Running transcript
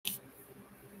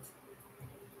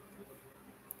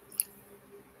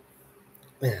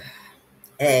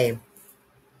Hey,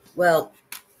 well,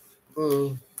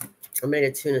 I made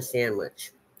a tuna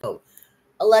sandwich. Oh,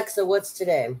 Alexa, what's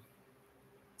today?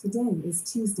 Today is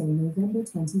Tuesday, November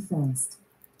 21st.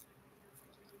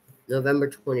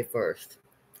 November 21st.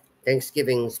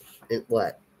 Thanksgiving's in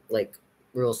what? Like,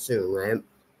 real soon, right?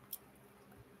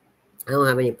 I don't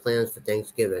have any plans for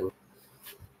Thanksgiving.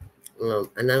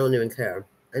 And I don't even care.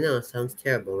 I know it sounds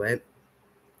terrible, right?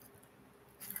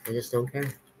 I just don't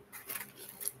care.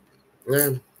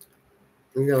 Um,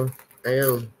 you know, I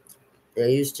know. It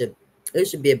used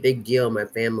to be a big deal in my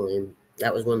family. And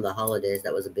that was one of the holidays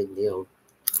that was a big deal,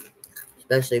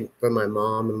 especially for my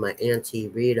mom and my auntie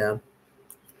Rita.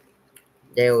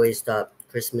 They always thought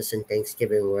Christmas and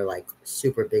Thanksgiving were like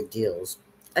super big deals.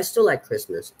 I still like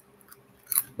Christmas,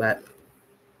 but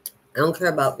I don't care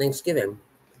about Thanksgiving.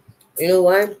 You know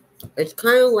why? It's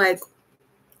kind of like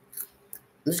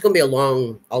this is gonna be a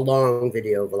long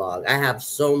video vlog. I have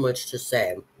so much to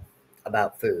say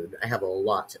about food. I have a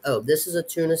lot. Oh, this is a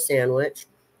tuna sandwich,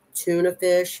 tuna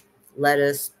fish,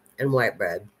 lettuce, and white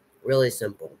bread. Really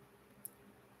simple.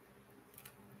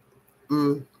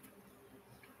 Mm,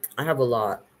 I have a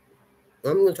lot.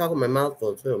 I'm gonna talk with my mouth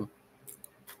full too.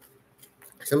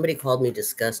 Somebody called me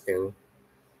disgusting,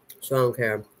 so I don't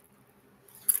care.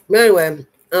 But anyway,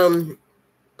 I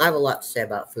have a lot to say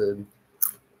about food.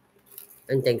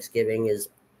 And Thanksgiving is,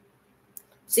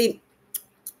 see,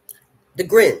 The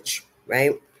Grinch,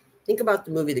 right? Think about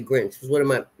the movie The Grinch. It was one of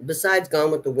my, besides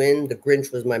Gone with the Wind, The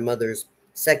Grinch was my mother's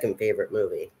second favorite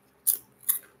movie.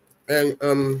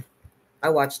 And I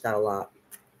watched that a lot.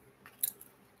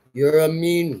 You're a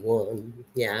mean one.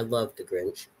 Yeah, I love The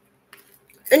Grinch.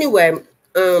 Anyway,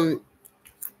 um,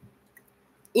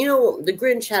 The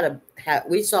Grinch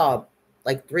we saw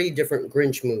like three different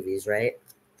Grinch movies, right?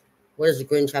 What does The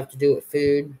Grinch have to do with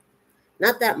food?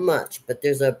 Not that much, but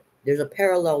there's a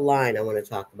parallel line I want to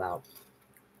talk about.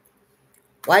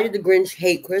 Why did the Grinch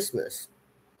hate Christmas?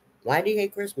 Why do you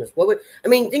hate Christmas?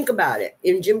 Think about it.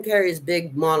 In Jim Carrey's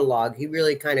big monologue, he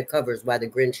really kind of covers why the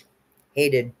Grinch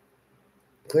hated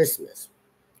Christmas.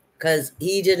 Because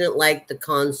he didn't like the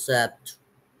concept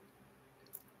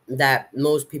that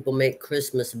most people make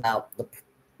Christmas about the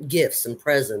gifts and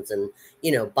presents and,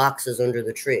 boxes under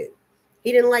the tree.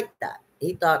 He didn't like that.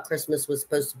 He thought Christmas was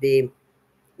supposed to be,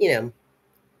 you know,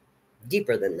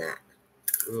 deeper than that.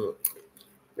 Mm.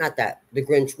 Not that the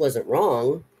Grinch wasn't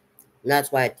wrong. And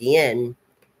that's why at the end,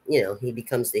 he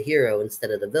becomes the hero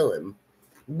instead of the villain.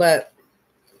 But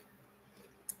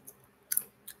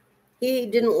he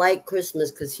didn't like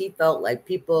Christmas because he felt like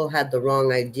people had the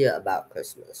wrong idea about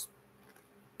Christmas.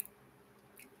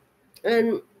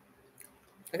 And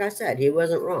like I said, he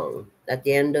wasn't wrong at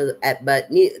the end of but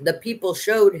the people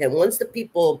showed him once the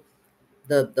people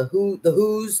the who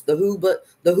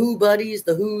buddies,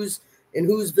 the who's in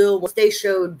Whoville, once they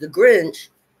showed the Grinch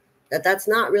that's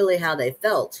not really how they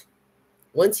felt.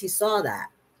 Once he saw that,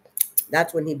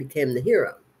 that's when he became the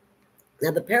hero.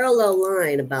 Now, the parallel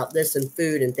line about this and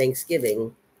food and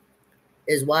Thanksgiving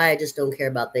is why I just don't care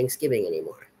about Thanksgiving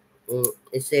anymore.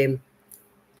 It's a,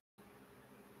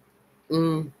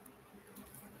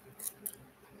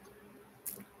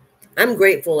 I'm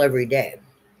grateful every day.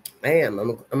 I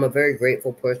am. I'm a very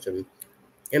grateful person.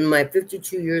 In my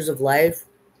 52 years of life,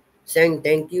 saying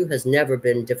thank you has never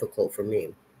been difficult for me.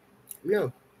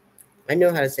 No, I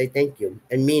know how to say thank you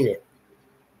and mean it.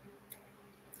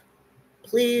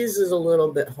 Please is a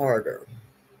little bit harder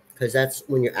because that's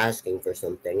when you're asking for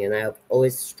something, and I've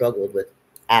always struggled with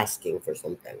asking for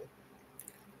something.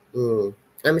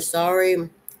 I'm sorry.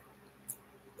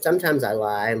 Sometimes I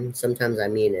lie, sometimes I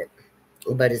mean it,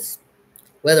 but it's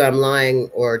whether I'm lying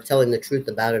or telling the truth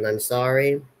about it. I'm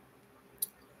sorry.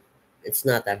 It's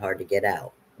not that hard to get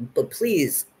out. But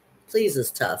please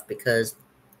is tough because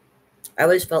I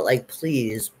always felt like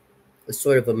please was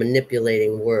sort of a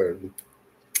manipulating word.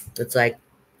 It's like,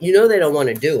 they don't want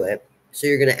to do it. So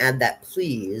you're going to add that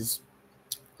please,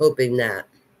 hoping that,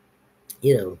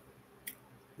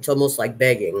 it's almost like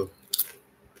begging.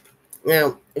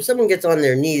 Now, if someone gets on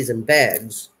their knees and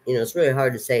begs, it's really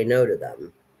hard to say no to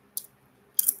them.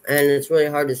 And it's really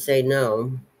hard to say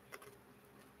no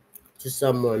to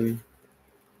someone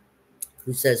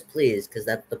who says please, because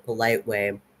that's the polite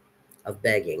way of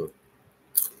begging.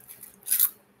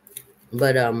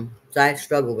 But so I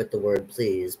struggle with the word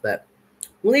please, but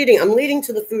I'm leading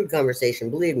to the food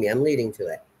conversation. Believe me, I'm leading to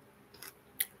it.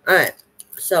 All right.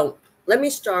 So let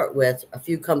me start with a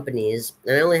few companies,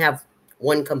 and I only have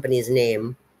one company's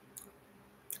name.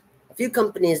 A few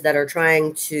companies that are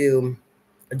trying to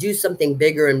do something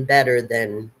bigger and better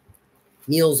than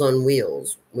Meals on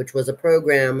Wheels, which was a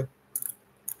program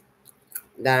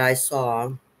that I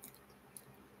saw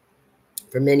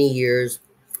for many years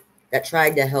that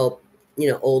tried to help,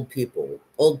 old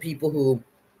people who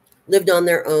lived on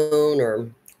their own,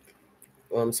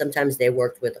 or sometimes they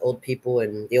worked with old people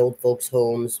in the old folks'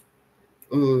 homes.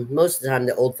 Most of the time,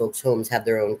 the old folks' homes have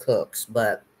their own cooks,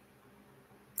 but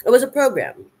it was a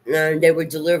program, and they would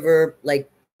deliver like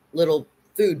little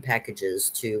food packages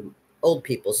to old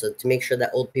people, so to make sure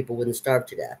that old people wouldn't starve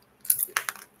to death.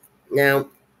 Now,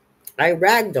 I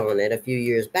ragged on it a few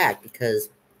years back because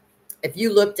if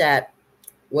you looked at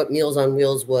what Meals on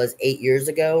Wheels was 8 years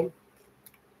ago,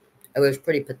 it was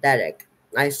pretty pathetic.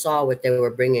 I saw what they were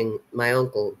bringing my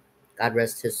uncle, God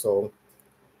rest his soul.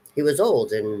 He was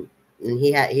old, and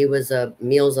he was a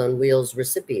Meals on Wheels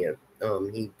recipient.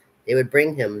 They would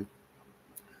bring him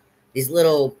these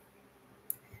little.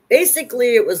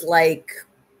 Basically, it was like,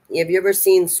 have you ever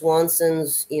seen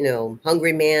Swanson's,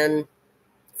 Hungry Man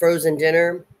frozen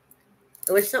dinner?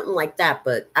 It was something like that,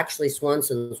 but actually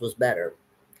Swanson's was better.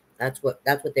 That's what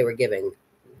they were giving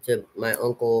to my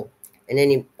uncle and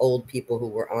any old people who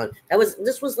were on.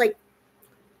 This was like,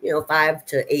 5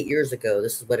 to 8 years ago.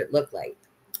 This is what it looked like.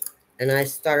 And I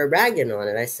started ragging on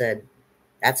it. I said,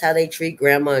 that's how they treat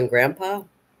grandma and grandpa?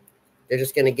 They're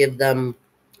just going to give them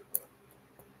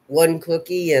one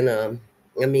cookie and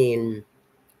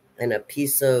and a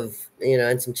piece of,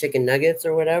 and some chicken nuggets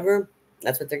or whatever.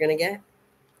 That's what they're going to get.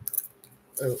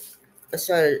 So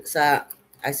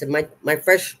I said, my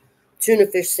fresh tuna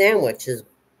fish sandwich is,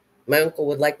 my uncle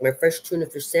would like my fresh tuna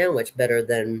fish sandwich better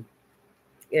than,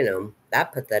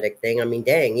 that pathetic thing. I mean,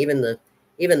 dang, even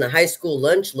the high school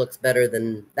lunch looks better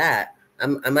than that. I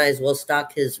might as well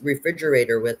stock his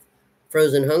refrigerator with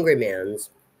frozen Hungry Man's.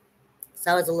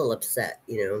 So I was a little upset.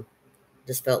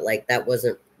 Just felt like that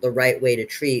wasn't the right way to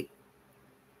treat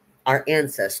our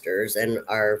ancestors and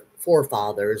our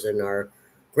forefathers and our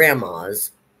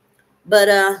grandmas. But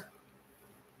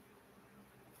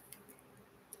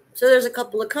so there's a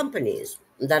couple of companies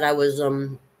that I was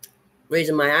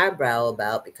raising my eyebrow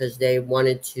about because they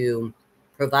wanted to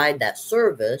provide that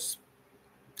service.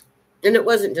 And it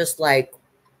wasn't just like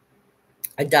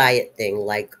a diet thing,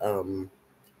 like I'm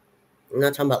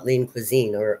not talking about lean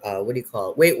cuisine or what do you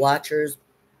call it? Weight Watchers.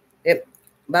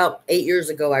 About 8 years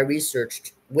ago I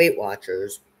researched Weight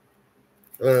Watchers.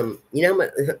 You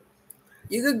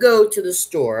could go to the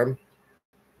store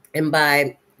and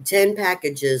buy 10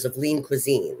 packages of lean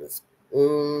cuisines.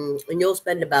 And you'll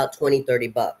spend about 20,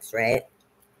 $30, right?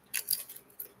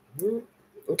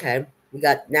 Okay. You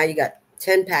got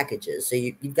 10 packages. So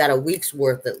you've got a week's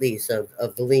worth at least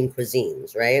of the lean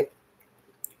cuisines, right?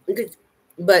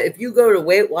 But if you go to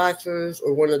Weight Watchers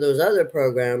or one of those other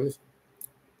programs,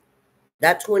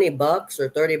 that $20 or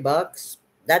 $30,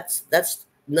 that's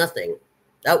nothing.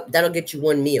 That'll get you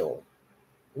one meal.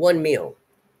 One meal.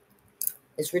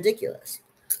 It's ridiculous.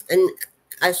 And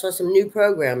I saw some new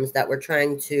programs that were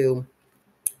trying to,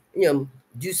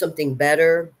 do something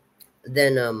better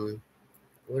than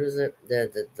what is it?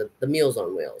 The Meals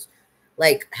on Wheels.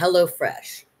 Like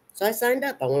HelloFresh. So I signed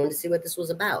up. I wanted to see what this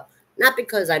was about. Not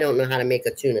because I don't know how to make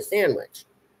a tuna sandwich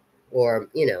or,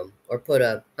 or put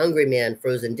a Hungry Man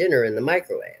frozen dinner in the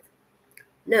microwave.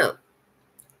 No.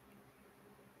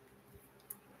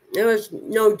 It was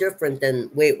no different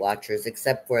than Weight Watchers,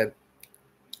 except for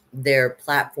their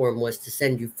platform was to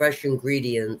send you fresh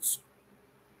ingredients.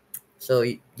 So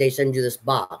they send you this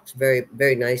box, very,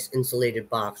 very nice insulated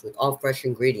box with all fresh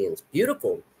ingredients.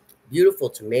 Beautiful, beautiful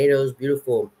tomatoes,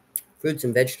 beautiful fruits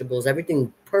and vegetables,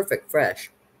 everything perfect, fresh,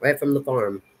 right from the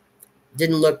farm.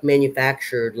 Didn't look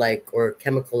manufactured or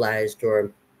chemicalized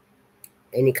or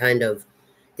any kind of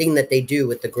thing that they do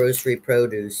with the grocery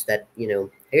produce that, have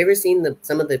you ever seen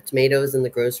some of the tomatoes in the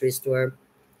grocery store?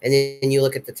 And then you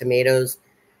look at the tomatoes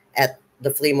at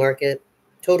the flea market,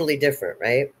 totally different,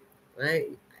 right? Right?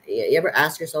 You ever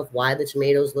ask yourself why the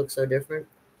tomatoes look so different?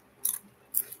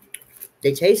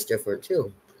 They taste different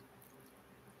too.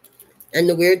 And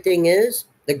the weird thing is,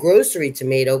 the grocery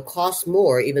tomato costs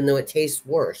more even though it tastes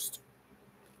worse.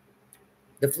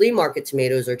 The flea market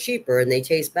tomatoes are cheaper and they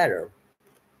taste better.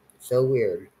 So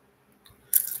weird.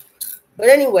 But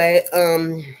anyway,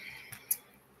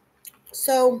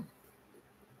 so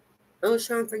I was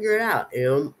trying to figure it out,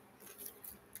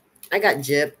 I got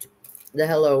gypped. The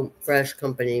Hello Fresh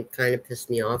company kind of pissed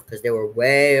me off because they were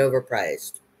way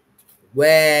overpriced.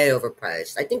 Way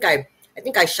overpriced. I think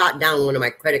I shot down one of my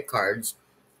credit cards.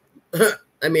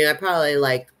 I mean, I probably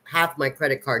half my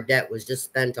credit card debt was just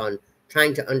spent on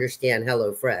trying to understand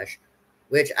HelloFresh,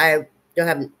 which I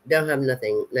don't have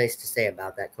nothing nice to say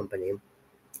about that company.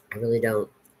 I really don't.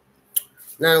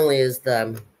 Not only is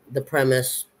the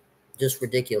premise just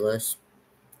ridiculous,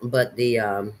 but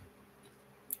the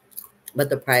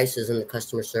prices and the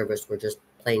customer service were just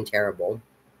plain terrible.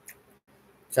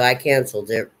 So I canceled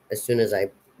it as soon as I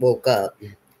woke up,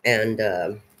 and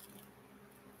I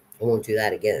won't do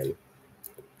that again.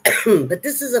 But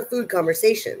this is a food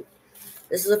conversation.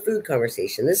 This is a food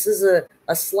conversation. This is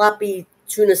a sloppy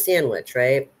tuna sandwich,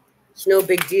 right? It's no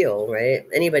big deal, right?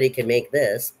 Anybody can make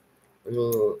this.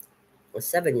 A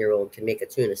 7-year-old can make a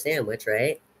tuna sandwich,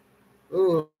 right?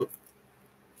 Mm,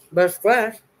 but it's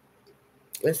fresh.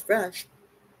 It's fresh.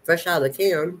 Fresh out of the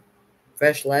can.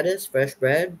 Fresh lettuce, fresh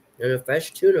bread, and a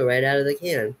fresh tuna right out of the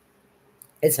can.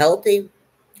 It's healthy.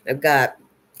 I've got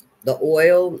the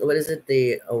oil. What is it?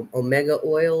 The omega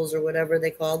oils or whatever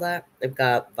they call that. I've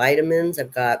got vitamins.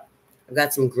 I've got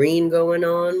some green going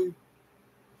on.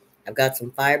 I've got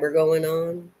some fiber going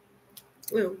on.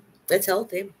 Well, it's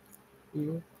healthy.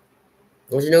 Mm-hmm.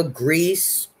 There's no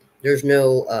grease. There's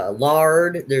no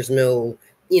lard. There's no,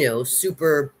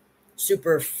 super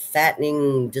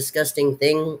fattening, disgusting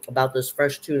thing about this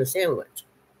fresh tuna sandwich.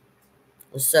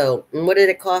 So, and what did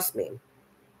it cost me?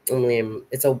 I mean,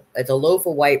 it's a loaf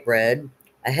of white bread,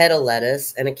 a head of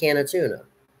lettuce, and a can of tuna.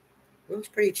 Well, it's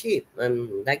pretty cheap.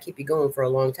 That keep you going for a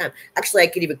long time. Actually, I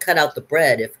could even cut out the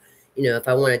bread if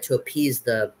I wanted to appease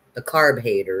the carb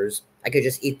haters. I could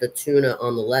just eat the tuna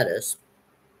on the lettuce.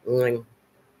 And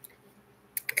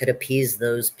I could appease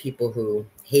those people who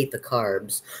hate the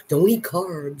carbs. Don't eat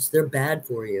carbs; they're bad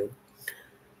for you.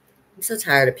 I'm so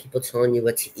tired of people telling you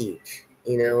what to eat.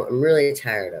 I'm really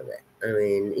tired of it. I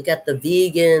mean, you got the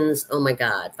vegans. Oh my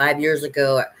God. 5 years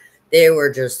ago, they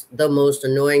were just the most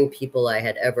annoying people I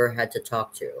had ever had to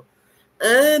talk to.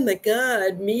 Oh my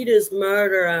God, meat is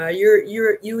murder.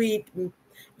 You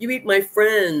eat my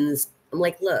friends. I'm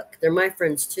like, look, they're my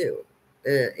friends too.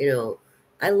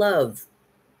 I love,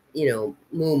 moo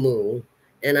moo,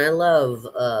 and I love,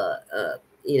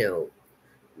 you know,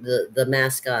 the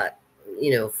mascot,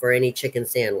 for any chicken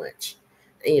sandwich.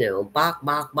 Bok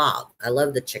bok bok. I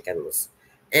love the chickens,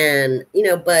 and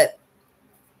but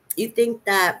you think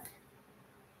that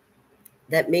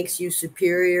makes you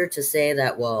superior to say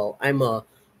that? Well, I'm a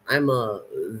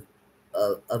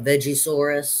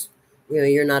vegisaurus.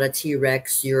 You're not a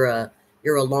T-Rex. You're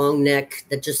a long neck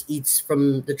that just eats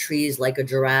from the trees like a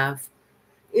giraffe.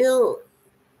 You know,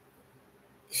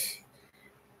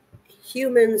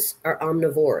 humans are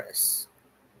omnivorous.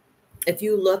 If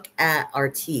you look at our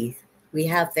teeth, we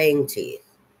have fang teeth.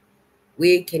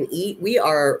 We can eat. We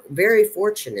are very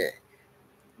fortunate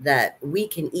that we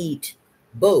can eat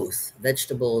both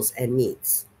vegetables and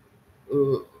meats.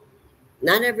 Mm,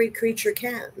 Not every creature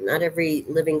can. Not every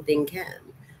living thing can.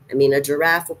 I mean, a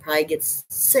giraffe will probably get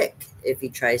sick if he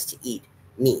tries to eat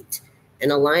meat,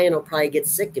 and a lion will probably get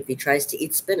sick if he tries to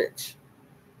eat spinach.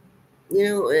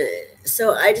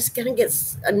 So I just kind of get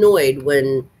annoyed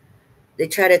when they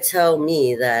try to tell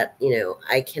me that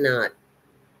I cannot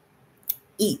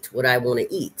eat what I want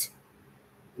to eat.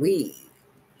 We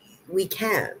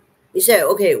can. You say,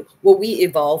 okay, well, we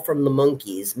evolved from the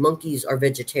monkeys. Monkeys are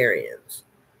vegetarians.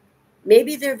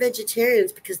 Maybe they're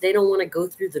vegetarians because they don't want to go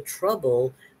through the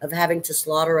trouble of having to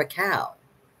slaughter a cow.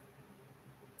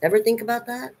 Ever think about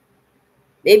that?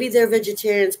 Maybe they're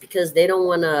vegetarians because they don't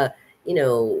want to, you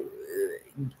know,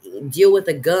 deal with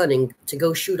a gun and to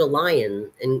go shoot a lion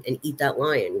and eat that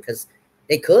lion because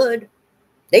they could.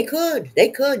 They could.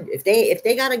 If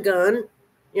they got a gun,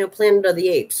 Planet of the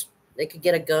Apes, they could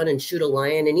get a gun and shoot a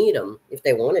lion and eat him if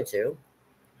they wanted to.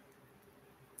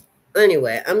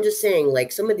 Anyway, I'm just saying,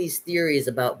 like, some of these theories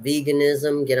about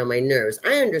veganism get on my nerves.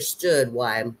 I understood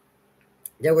why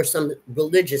there were some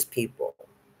religious people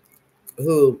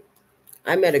who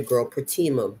I met a girl,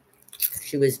 Pratima.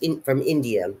 She was from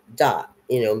India, dot.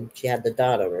 She had the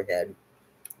dot on her head.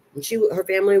 And her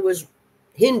family was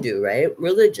Hindu, right?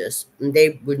 Religious. And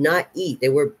they would not eat. They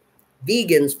were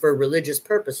vegans for religious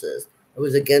purposes. It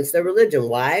was against their religion.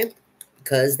 Why?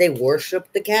 Because they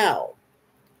worshiped the cow.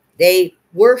 They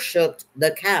worshiped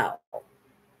the cow.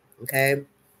 Okay.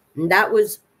 And that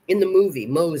was in the movie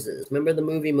Moses. Remember the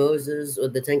movie Moses or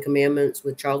the Ten Commandments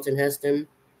with Charlton Heston?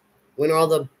 When all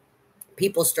the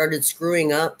people started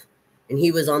screwing up and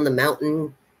he was on the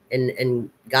mountain and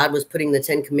God was putting the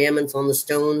Ten Commandments on the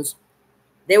stones,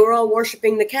 they were all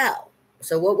worshiping the cow.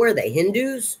 So what were they?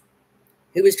 Hindus?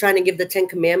 He was trying to give the Ten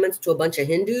Commandments to a bunch of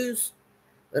Hindus?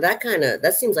 Well,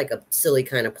 that seems like a silly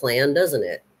kind of plan, doesn't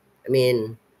it? I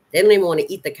mean, they don't even want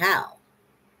to eat the cow.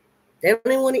 They don't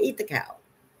even want to eat the cow,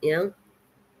 you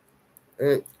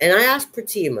know? And I asked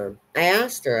Pratima,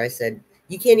 I said,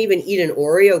 you can't even eat an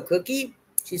Oreo cookie?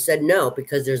 She said, no,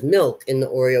 because there's milk in the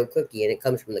Oreo cookie and it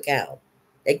comes from the cow.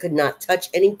 They could not touch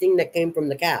anything that came from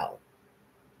the cow.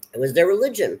 It was their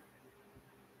religion.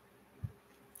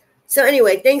 So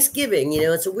anyway, Thanksgiving,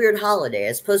 it's a weird holiday.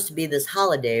 It's supposed to be this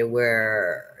holiday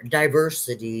where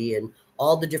diversity and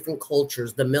all the different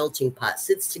cultures, the melting pot,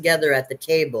 sits together at the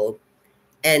table,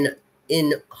 and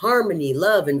in harmony,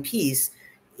 love, and peace,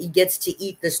 he gets to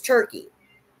eat this turkey.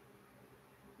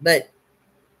 But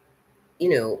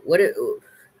what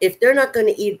if they're not going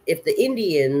to eat? If the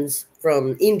Indians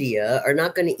from India are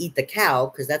not going to eat the cow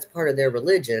because that's part of their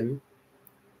religion,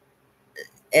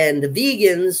 and the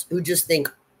vegans who just think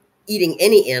eating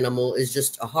any animal is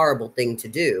just a horrible thing to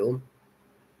do,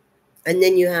 and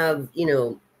then you have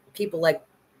people like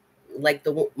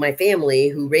my family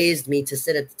who raised me to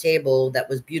sit at the table that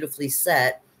was beautifully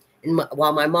set, and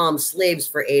while my mom slaves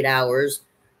for 8 hours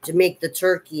to make the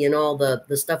turkey and all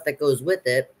the stuff that goes with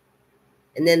it.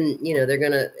 And then, they're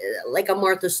going to, like a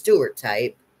Martha Stewart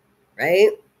type, right?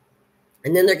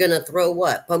 And then they're going to throw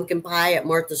what? Pumpkin pie at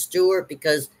Martha Stewart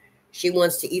because she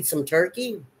wants to eat some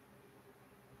turkey?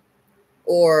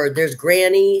 Or there's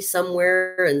Granny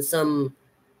somewhere in some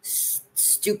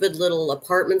stupid little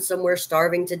apartment somewhere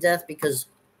starving to death because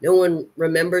no one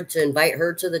remembered to invite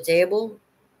her to the table?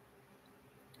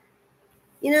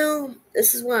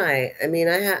 This is why. I mean,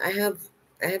 I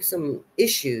have some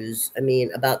issues,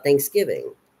 about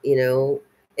Thanksgiving.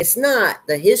 It's not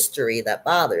the history that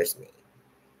bothers me.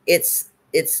 It's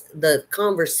the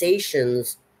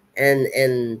conversations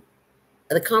and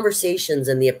the conversations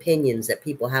and the opinions that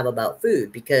people have about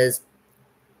food, because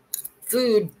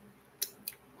food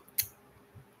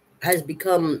has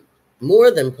become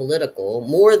more than political,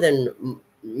 more than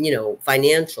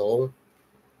financial.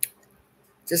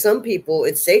 To some people,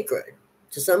 it's sacred.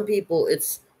 To some people,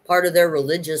 it's part of their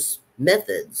religious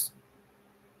methods.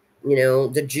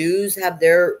 The Jews have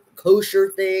their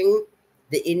kosher thing.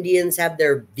 The Indians have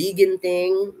their vegan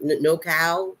thing, no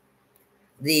cow.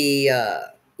 There's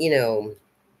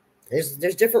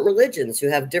different religions who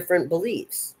have different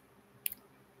beliefs.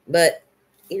 But,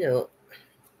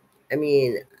 I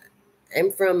mean,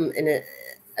 I'm from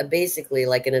a basically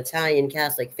like an Italian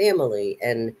Catholic family,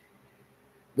 and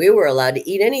we were allowed to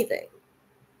eat anything.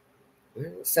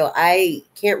 So I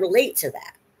can't relate to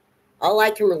that. All I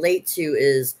can relate to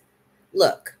is,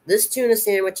 look, this tuna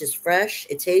sandwich is fresh,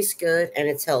 it tastes good, and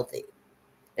it's healthy,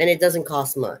 and it doesn't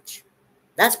cost much.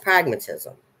 That's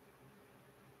pragmatism.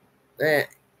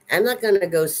 I'm not going to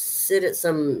go sit at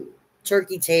some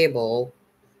turkey table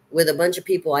with a bunch of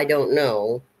people I don't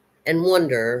know and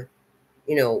wonder,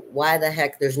 why the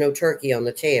heck there's no turkey on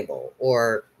the table,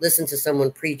 or listen to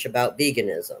someone preach about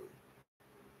veganism.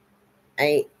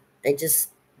 I just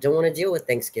don't want to deal with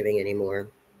Thanksgiving anymore.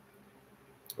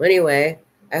 Anyway,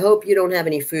 I hope you don't have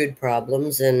any food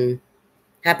problems, and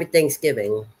happy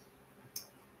Thanksgiving.